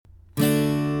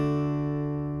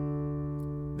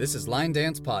This is Line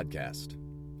Dance Podcast.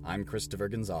 I'm Christopher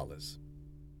Gonzalez.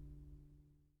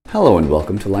 Hello and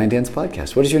welcome to Line Dance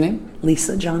Podcast. What is your name?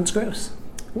 Lisa Johns Gross.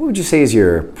 What would you say is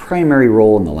your primary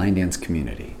role in the line dance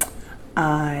community?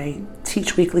 I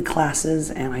teach weekly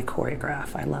classes and I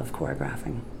choreograph. I love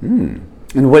choreographing.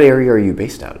 And what area are you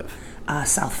based out of?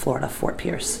 South Florida, Fort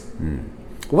Pierce.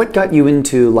 What got you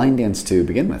into line dance to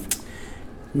begin with?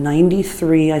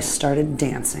 93, I started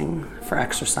dancing for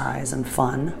exercise and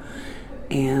fun,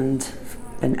 and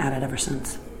been at it ever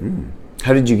since.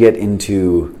 How did you get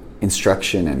into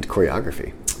instruction and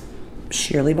choreography?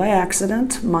 Sheerly by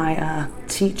accident. My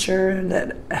teacher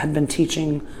that had been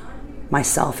teaching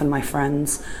myself and my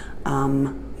friends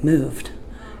moved.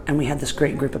 And we had this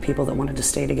great group of people that wanted to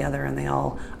stay together, and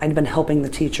I'd been helping the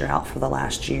teacher out for the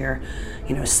last year,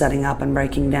 setting up and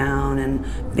breaking down and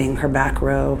being her back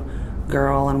row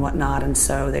girl and whatnot. And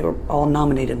so they were all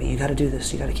nominated me. You got to do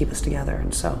this. You got to keep us together.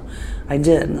 And so I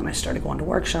did. And then I started going to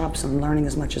workshops and learning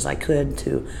as much as I could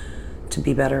to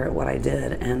be better at what I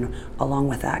did. And along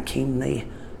with that came the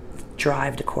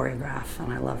drive to choreograph,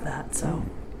 and I love that. So,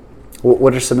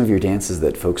 What are some of your dances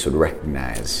that folks would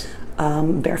recognize?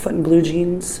 Barefoot in blue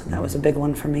jeans, that was a big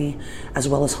one for me, as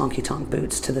well as honky tonk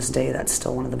boots. To this day, that's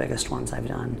still one of the biggest ones I've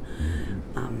done.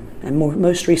 And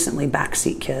most recently,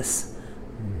 Backseat Kiss,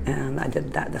 and I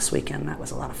did that this weekend. That was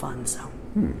a lot of fun. So,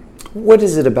 What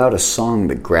is it about a song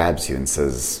that grabs you and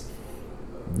says,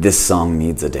 this song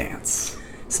needs a dance?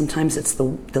 sometimes it's the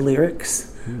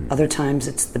lyrics, other times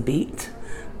it's the beat.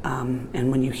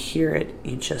 And when you hear it,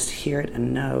 you just hear it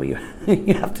and know you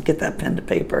have to get that pen to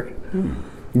paper.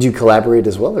 Do you collaborate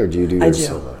as well, or do you do your I do.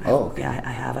 solo? Oh, okay. Yeah,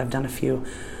 I have. I've done a few.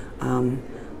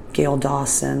 Gail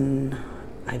Dawson,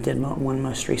 I did one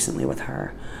most recently with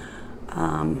her.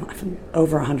 I've done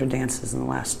over 100 dances in the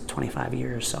last 25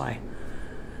 years, so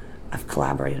I've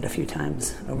collaborated a few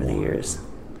times over the years.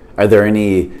 Are there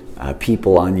any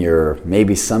people on your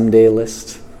maybe someday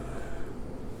list?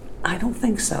 I don't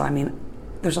think so. I mean,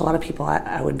 there's a lot of people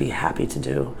I would be happy to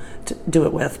do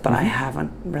it with, but I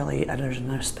haven't really. There's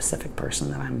no specific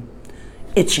person that I'm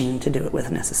itching to do it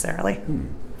with necessarily.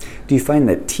 Do you find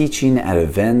that teaching at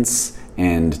events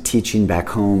and teaching back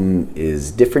home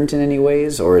is different in any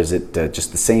ways, or is it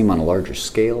just the same on a larger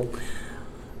scale?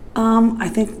 I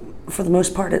think for the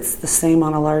most part it's the same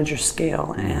on a larger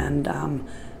scale, and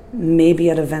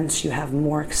maybe at events you have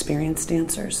more experienced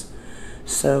dancers.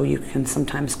 So you can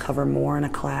sometimes cover more in a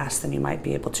class than you might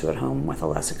be able to at home with a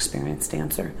less experienced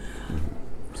dancer.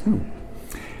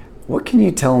 What can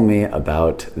you tell me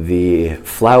about the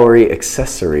flowery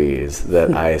accessories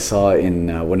that I saw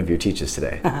in one of your teaches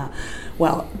today?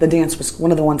 Well, the dance was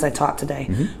one of the ones I taught today.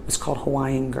 Was called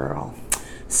Hawaiian Girl.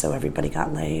 So everybody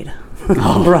got laid.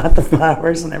 Brought the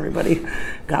flowers and everybody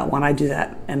got one. I do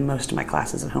that in most of my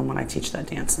classes at home when I teach that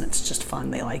dance, and it's just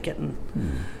fun. They like it, and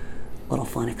little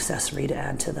fun accessory to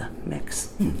add to the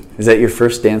mix. Is that your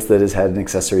first dance that has had an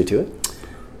accessory to it?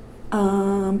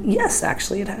 Yes,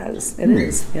 actually it has. It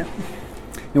is, yeah.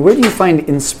 Now, where do you find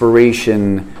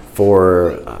inspiration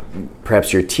for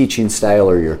perhaps your teaching style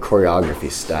or your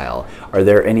choreography style? Are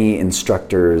there any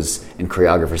instructors and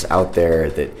choreographers out there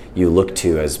that you look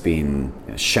to as being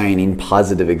shining,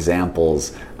 positive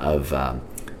examples of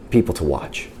people to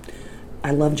watch?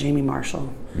 I love Jamie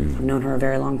Marshall. I've known her a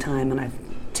very long time, and I've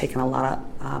taken a lot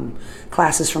of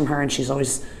classes from her, and she's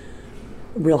always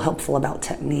real helpful about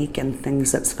technique and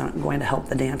things that's going to help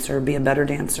the dancer be a better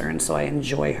dancer, and so I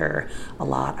enjoy her a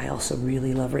lot. I also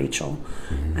really love Rachel,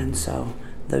 and so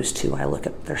those two, I look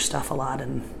at their stuff a lot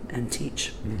and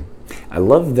teach. I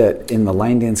love that in the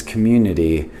line dance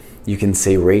community you can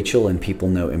say Rachel and people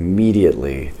know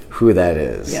immediately who that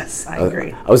is. Yes, I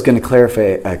agree. I was going to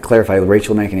clarify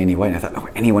Rachel McEnany White, and I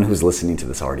thought, anyone who's listening to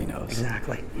this already knows.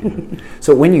 Exactly.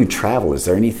 So when you travel, is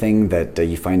there anything that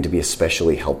you find to be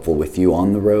especially helpful with you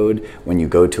on the road when you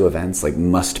go to events, like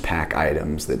must-pack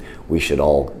items that we should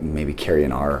all maybe carry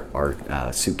in our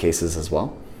suitcases as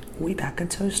well? We pack a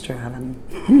toaster oven.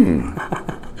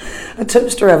 A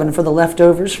toaster oven for the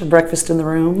leftovers, for breakfast in the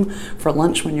room, for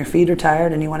lunch when your feet are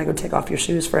tired and you want to go take off your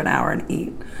shoes for an hour and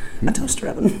eat. A toaster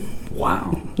oven.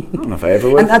 Wow. I don't know if I ever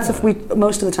would. And that's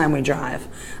most of the time we drive.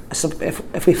 So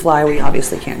if we fly, we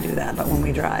obviously can't do that, but when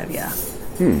we drive, yeah.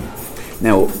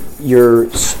 Now, your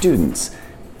students,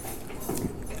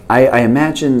 I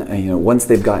imagine, once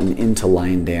they've gotten into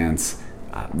line dance,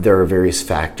 there are various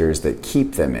factors that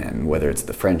keep them in, whether it's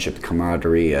the friendship,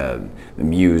 camaraderie, the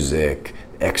music,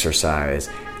 exercise.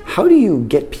 How do you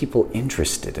get people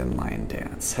interested in line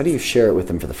dance? How do you share it with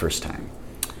them for the first time?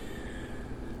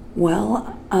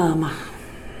 Well,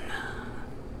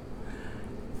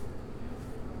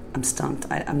 I'm stumped.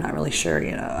 I'm not really sure.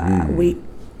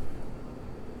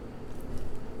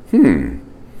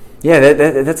 Yeah,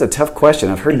 that's a tough question.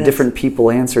 I've heard different people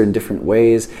answer in different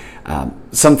ways.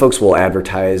 Some folks will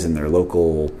advertise in their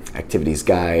local activities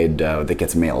guide that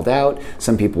gets mailed out.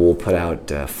 Some people will put out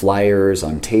flyers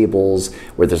on tables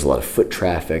where there's a lot of foot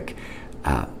traffic.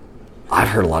 I've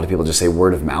heard a lot of people just say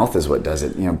word of mouth is what does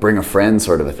it. Bring a friend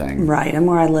sort of a thing. Right, and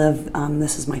where I live,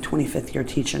 this is my 25th year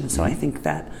teaching, so I think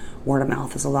that word of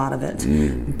mouth is a lot of it.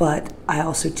 But I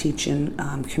also teach in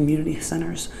community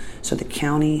centers. So the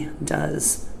county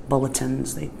does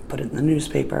bulletins, they put it in the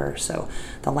newspaper. So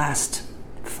the last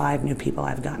 5 new people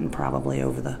I've gotten probably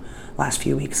over the last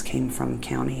few weeks came from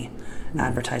county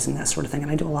advertising, that sort of thing.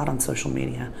 And I do a lot on social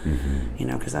media,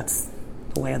 because that's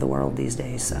the way of the world these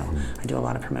days. So I do a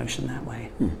lot of promotion that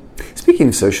way. Speaking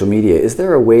of social media, is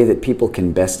there a way that people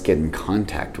can best get in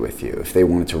contact with you if they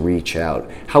wanted to reach out?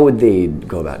 How would they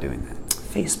go about doing that?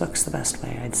 Facebook's the best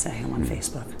way, I'd say. I'm on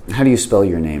Facebook. How do you spell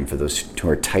your name for those who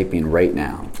are typing right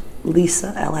now? Lisa,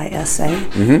 Lisa,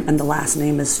 and the last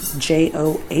name is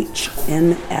Johns-Grose.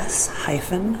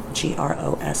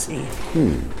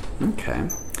 Okay.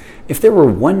 If there were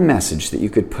one message that you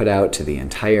could put out to the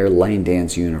entire line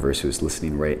dance universe who's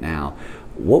listening right now,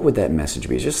 what would that message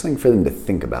be? Just something for them to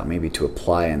think about, maybe to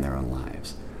apply in their own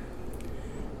lives.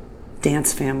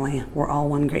 Dance family. We're all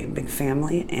one great big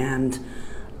family, and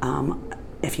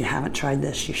if you haven't tried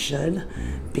this, you should,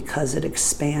 because it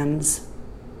expands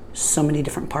so many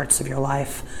different parts of your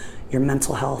life, your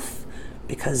mental health,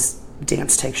 because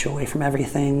dance takes you away from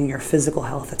everything, your physical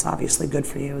health, it's obviously good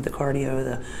for you, the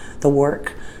cardio, the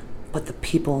work, but the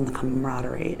people and the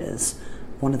camaraderie is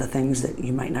one of the things that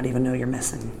you might not even know you're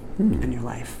missing in your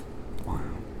life. Wow.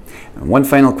 And one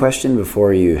final question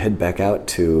before you head back out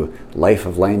to Life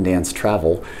of Line Dance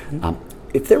travel.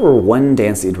 If there were one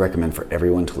dance that you'd recommend for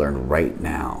everyone to learn right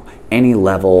now, any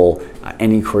level,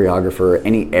 any choreographer,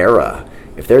 any era,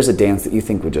 if there's a dance that you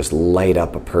think would just light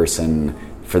up a person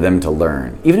for them to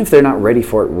learn, even if they're not ready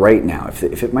for it right now, if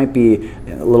it might be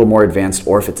a little more advanced,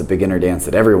 or if it's a beginner dance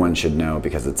that everyone should know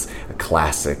because it's a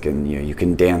classic and you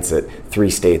can dance it 3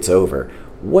 states over,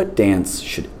 what dance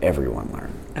should everyone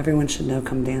learn? Everyone should know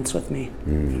Come Dance With Me.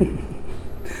 You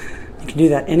can do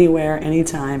that anywhere,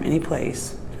 anytime, any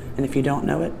place. And if you don't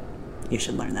know it, you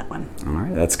should learn that one. All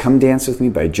right, that's Come Dance With Me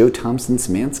by Joe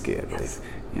Thompson-Szymanski, I believe. Yes.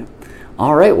 Yeah.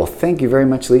 All right, well, thank you very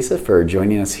much, Lisa, for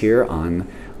joining us here on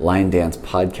Line Dance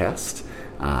Podcast.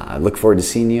 I look forward to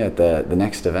seeing you at the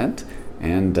next event.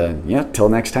 And till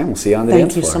next time, we'll see you on the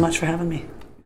dance floor. Thank you so much for having me.